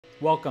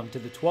Welcome to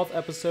the 12th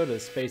episode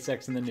of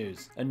SpaceX in the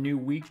News. A new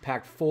week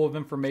packed full of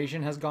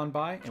information has gone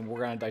by, and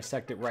we're going to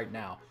dissect it right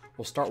now.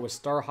 We'll start with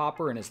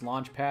Starhopper and its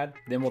launch pad,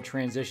 then we'll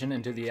transition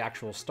into the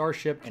actual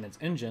Starship and its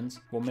engines.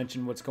 We'll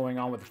mention what's going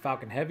on with the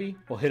Falcon Heavy.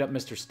 We'll hit up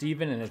Mr.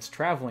 Steven and its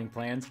traveling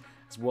plans,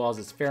 as well as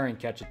its fairing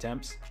catch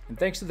attempts. And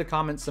thanks to the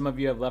comments some of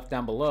you have left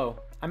down below,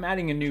 I'm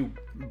adding a new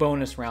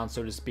bonus round,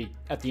 so to speak,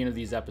 at the end of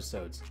these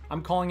episodes.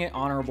 I'm calling it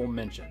Honorable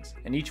Mentions,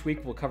 and each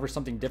week we'll cover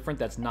something different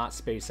that's not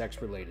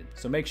SpaceX related.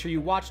 So make sure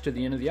you watch to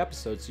the end of the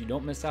episode so you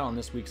don't miss out on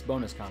this week's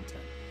bonus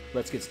content.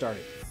 Let's get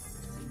started.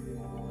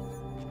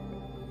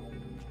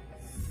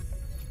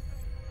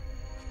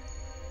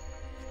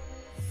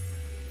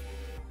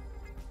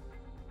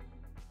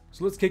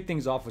 So let's kick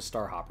things off with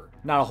Starhopper.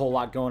 Not a whole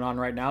lot going on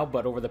right now,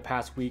 but over the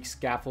past week,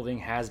 scaffolding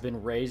has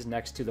been raised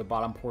next to the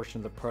bottom portion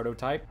of the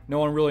prototype. No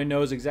one really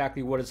knows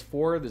exactly what it's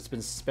for. It's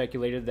been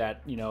speculated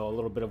that, a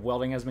little bit of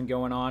welding has been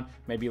going on,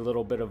 maybe a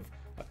little bit of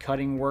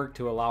cutting work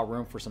to allow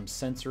room for some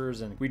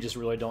sensors, and we just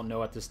really don't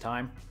know at this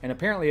time. And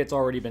apparently it's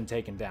already been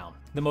taken down.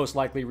 The most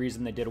likely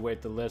reason they did away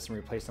with the lifts and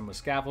replace them with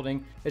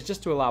scaffolding is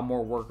just to allow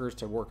more workers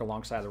to work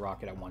alongside the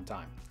rocket at one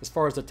time. As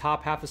far as the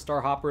top half of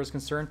Starhopper is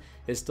concerned,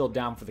 it's still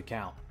down for the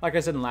count. Like I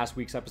said in last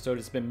week's episode,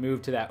 it's been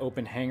moved to that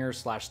open hangar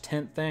 /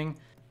 tent thing,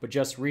 but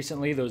just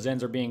recently those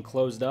ends are being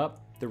closed up.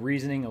 The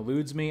reasoning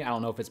eludes me. I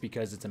don't know if it's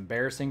because it's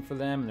embarrassing for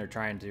them and they're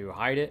trying to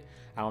hide it.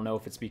 I don't know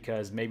if it's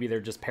because maybe they're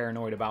just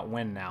paranoid about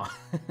when now.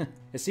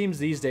 It seems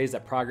these days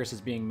that progress is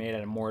being made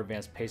at a more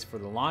advanced pace for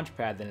the launch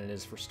pad than it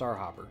is for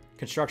Starhopper.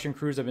 Construction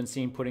crews have been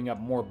seen putting up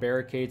more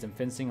barricades and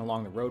fencing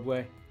along the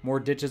roadway. More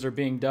ditches are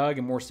being dug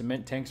and more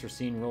cement tanks are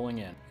seen rolling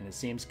in. And it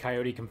seems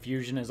coyote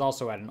confusion is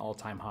also at an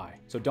all-time high.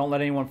 So don't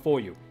let anyone fool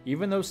you.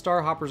 Even though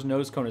Starhopper's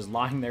nose cone is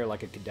lying there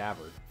like a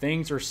cadaver,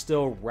 things are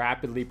still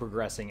rapidly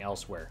progressing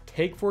elsewhere.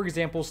 Take, for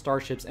example,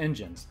 Starship's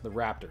engines, the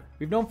Raptor.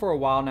 We've known for a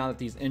while now that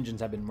these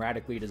engines have been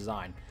radically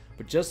designed,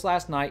 but just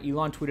last night,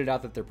 Elon tweeted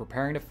out that they're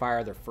preparing to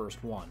fire their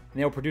first one,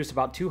 and they'll produce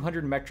about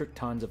 200 metric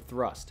tons of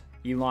thrust.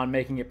 Elon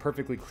making it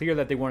perfectly clear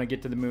that they want to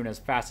get to the moon as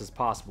fast as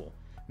possible.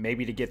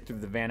 Maybe to get through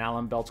the Van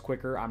Allen belts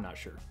quicker, I'm not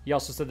sure. He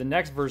also said the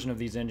next version of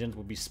these engines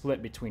will be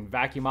split between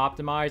vacuum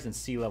optimized and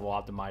sea level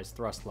optimized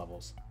thrust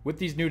levels. With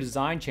these new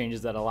design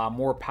changes that allow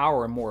more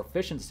power and more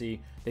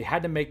efficiency, they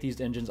had to make these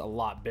engines a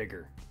lot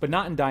bigger, but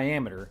not in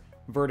diameter,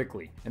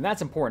 vertically. And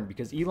that's important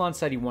because Elon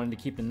said he wanted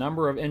to keep the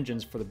number of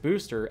engines for the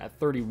booster at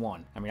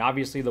 31. I mean,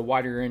 obviously the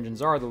wider your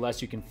engines are, the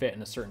less you can fit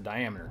in a certain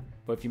diameter.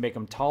 But if you make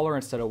them taller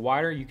instead of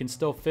wider, you can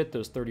still fit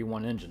those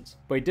 31 engines.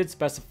 But he did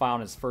specify on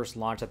his first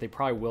launch that they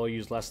probably will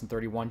use less than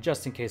 31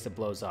 just in case it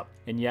blows up.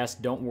 And yes,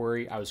 don't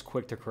worry, I was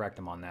quick to correct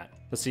him on that.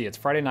 Let's see, it's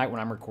Friday night when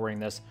I'm recording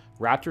this.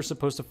 Raptor's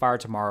supposed to fire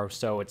tomorrow,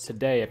 so it's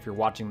today if you're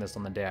watching this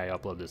on the day I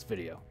upload this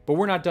video. But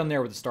we're not done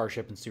there with the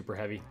Starship and Super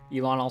Heavy.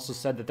 Elon also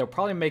said that they'll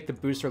probably make the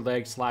booster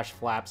legs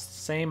 / flaps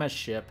same as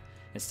Ship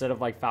instead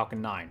of like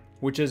Falcon 9,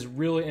 which is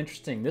really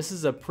interesting. This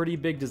is a pretty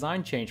big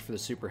design change for the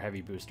Super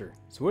Heavy booster.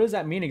 So what does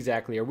that mean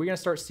exactly? Are we going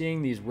to start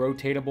seeing these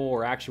rotatable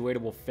or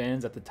actuatable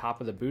fins at the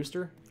top of the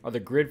booster? Are the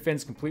grid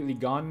fins completely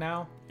gone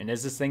now? And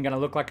is this thing going to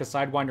look like a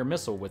Sidewinder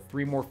missile with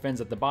 3 more fins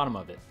at the bottom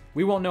of it?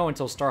 We won't know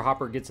until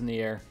Starhopper gets in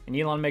the air, and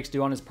Elon makes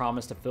do on his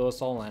promise to fill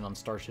us all in on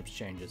Starship's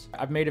changes.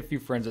 I've made a few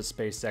friends at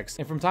SpaceX,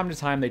 and from time to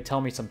time they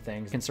tell me some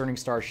things concerning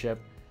Starship.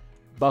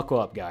 Buckle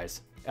up,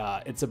 guys.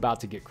 It's about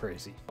to get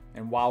crazy.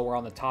 And while we're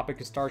on the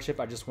topic of Starship,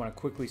 I just want to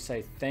quickly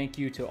say thank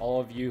you to all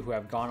of you who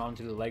have gone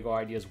onto the LEGO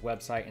Ideas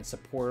website and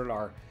supported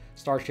our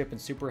Starship and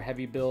Super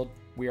Heavy build.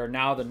 We are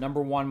now the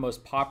 #1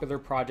 most popular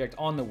project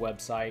on the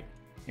website,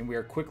 and we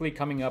are quickly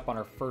coming up on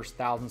our first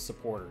 1,000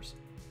 supporters.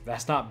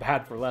 That's not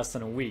bad for less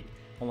than a week,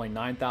 only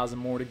 9,000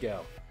 more to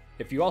go.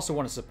 If you also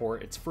want to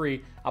support, it's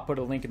free. I'll put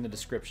a link in the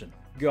description.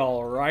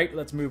 Alright,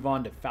 let's move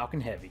on to Falcon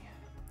Heavy.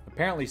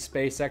 Apparently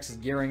SpaceX is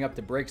gearing up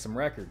to break some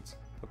records.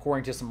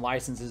 According to some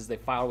licenses they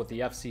filed with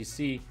the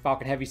FCC,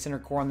 Falcon Heavy Center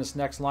Core on this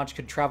next launch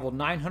could travel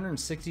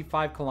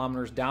 965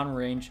 kilometers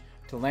downrange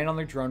to land on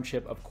their drone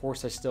ship, Of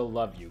Course I Still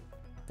Love You.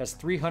 That's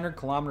 300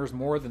 kilometers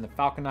more than the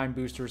Falcon 9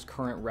 booster's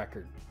current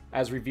record.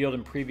 As revealed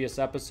in previous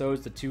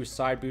episodes, the 2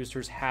 side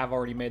boosters have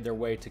already made their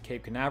way to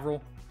Cape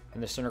Canaveral,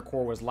 and the Center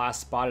Core was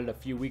last spotted a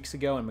few weeks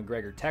ago in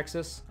McGregor,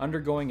 Texas,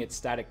 undergoing its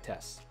static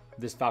tests.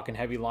 This Falcon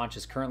Heavy launch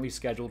is currently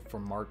scheduled for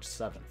March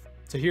 7th.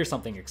 So here's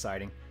something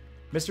exciting.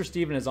 Mr.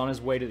 Steven is on his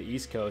way to the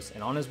East Coast,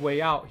 and on his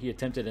way out, he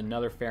attempted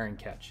another fairing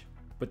catch.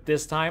 But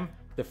this time,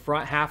 the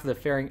front half of the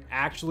fairing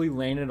actually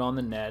landed on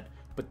the net,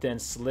 but then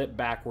slipped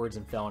backwards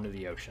and fell into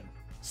the ocean.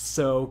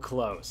 So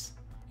close.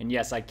 And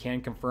yes, I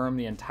can confirm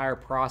the entire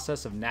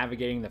process of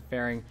navigating the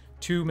fairing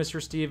to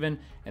Mr. Steven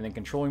and then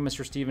controlling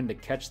Mr. Steven to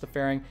catch the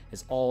fairing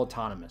is all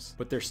autonomous.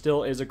 But there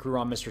still is a crew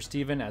on Mr.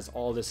 Steven as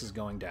all this is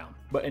going down.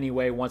 But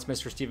anyway, once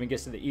Mr. Steven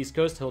gets to the East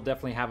Coast, he'll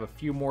definitely have a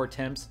few more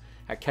attempts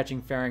at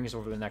catching fairings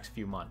over the next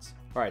few months.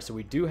 Alright, so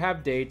we do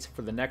have dates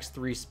for the next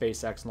 3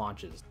 SpaceX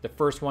launches. The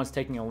first one's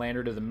taking a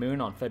lander to the moon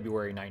on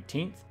February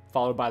 19th,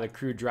 followed by the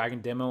Crew Dragon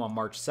demo on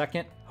March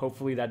 2nd.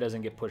 Hopefully that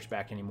doesn't get pushed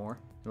back anymore.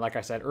 And like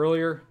I said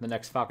earlier, the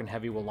next Falcon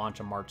Heavy will launch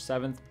on March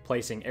 7th,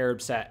 placing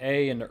Arabsat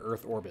A into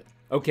Earth orbit.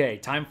 Okay,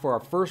 time for our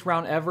first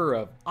round ever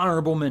of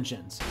honorable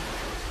mentions.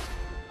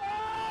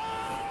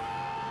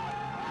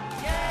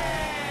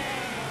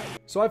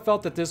 So I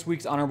felt that this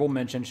week's honorable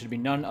mention should be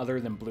none other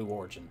than Blue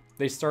Origin.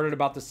 They started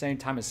about the same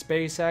time as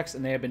SpaceX,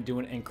 and they have been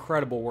doing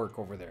incredible work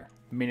over there.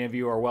 Many of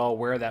you are well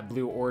aware that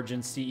Blue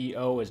Origin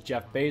CEO is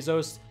Jeff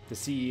Bezos, the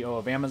CEO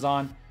of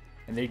Amazon,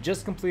 and they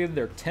just completed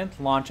their 10th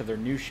launch of their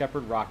New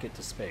Shepard rocket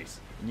to space.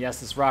 And yes,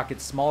 this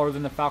rocket's smaller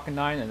than the Falcon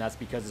 9, and that's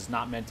because it's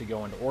not meant to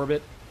go into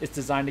orbit. It's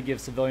designed to give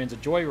civilians a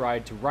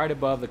joyride to right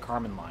above the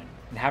Kármán line.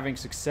 And having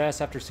success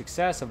after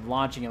success of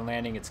launching and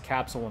landing its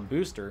capsule and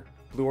booster,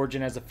 Blue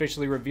Origin has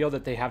officially revealed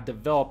that they have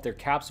developed their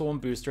capsule and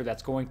booster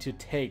that's going to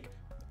take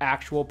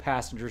actual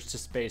passengers to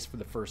space for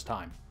the first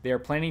time. They are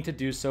planning to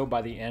do so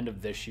by the end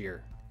of this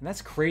year. And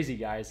that's crazy,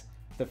 guys.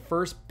 The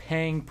first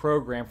paying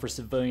program for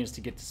civilians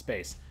to get to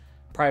space.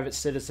 Private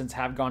citizens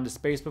have gone to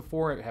space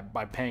before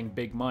by paying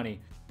big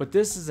money, but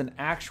this is an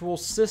actual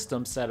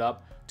system set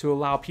up to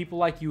allow people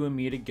like you and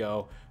me to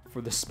go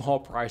for the small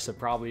price of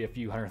probably a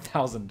few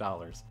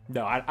 $100,000.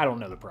 No, I don't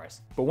know the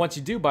price. But once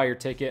you do buy your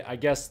ticket, I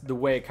guess the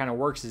way it kind of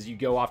works is you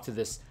go off to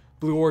this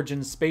Blue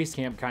Origin space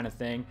camp kind of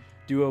thing,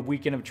 do a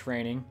weekend of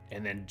training,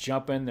 and then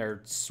jump in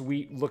their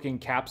sweet looking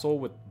capsule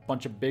with a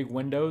bunch of big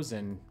windows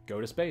and go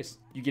to space.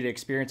 You get to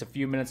experience a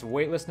few minutes of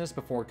weightlessness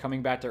before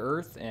coming back to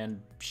Earth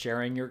and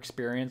sharing your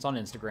experience on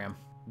Instagram.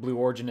 Blue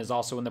Origin is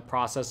also in the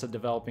process of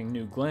developing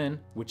New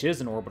Glenn, which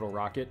is an orbital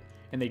rocket,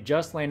 and they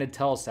just landed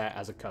Telesat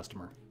as a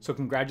customer. So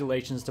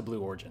congratulations to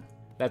Blue Origin.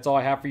 That's all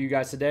I have for you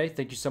guys today.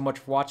 Thank you so much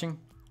for watching.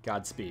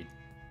 Godspeed.